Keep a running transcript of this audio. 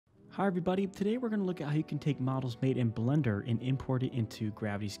Hi everybody, today we're going to look at how you can take models made in Blender and import it into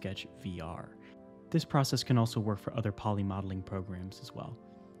Gravity Sketch VR. This process can also work for other poly modeling programs as well.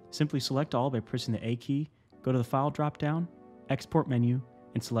 Simply select all by pressing the A key, go to the File drop-down, Export menu,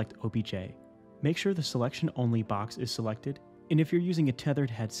 and select OBJ. Make sure the Selection Only box is selected, and if you're using a tethered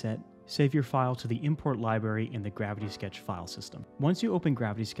headset, save your file to the import library in the Gravity Sketch file system. Once you open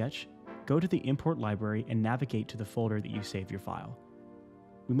Gravity Sketch, go to the import library and navigate to the folder that you saved your file.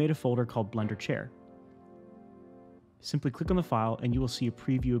 We made a folder called Blender Chair. Simply click on the file and you will see a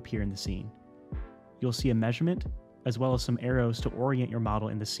preview appear in the scene. You'll see a measurement, as well as some arrows to orient your model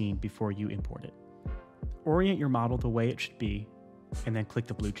in the scene before you import it. Orient your model the way it should be, and then click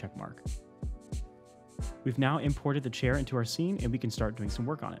the blue check mark. We've now imported the chair into our scene and we can start doing some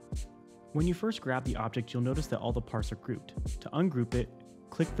work on it. When you first grab the object, you'll notice that all the parts are grouped. To ungroup it,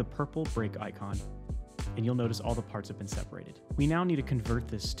 click the purple break icon, and you'll notice all the parts have been separated. We now need to convert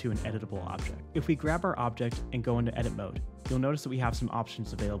this to an editable object. If we grab our object and go into edit mode, you'll notice that we have some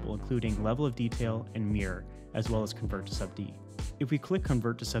options available, including level of detail and mirror, as well as convert to sub D. If we click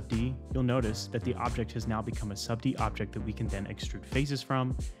convert to sub D, you'll notice that the object has now become a sub D object that we can then extrude faces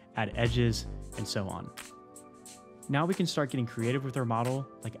from, add edges, and so on. Now we can start getting creative with our model,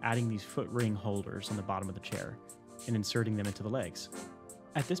 like adding these foot ring holders on the bottom of the chair and inserting them into the legs.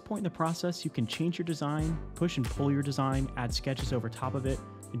 At this point in the process, you can change your design, push and pull your design, add sketches over top of it,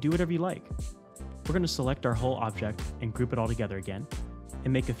 and do whatever you like. We're going to select our whole object and group it all together again,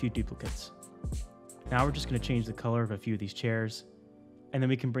 and make a few duplicates. Now we're just going to change the color of a few of these chairs, and then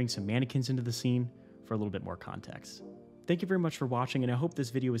we can bring some mannequins into the scene for a little bit more context. Thank you very much for watching, and I hope this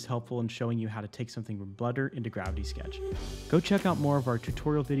video was helpful in showing you how to take something from Blender into Gravity Sketch. Go check out more of our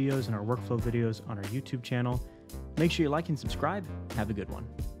tutorial videos and our workflow videos on our YouTube channel. Make sure you like and subscribe. Have a good one.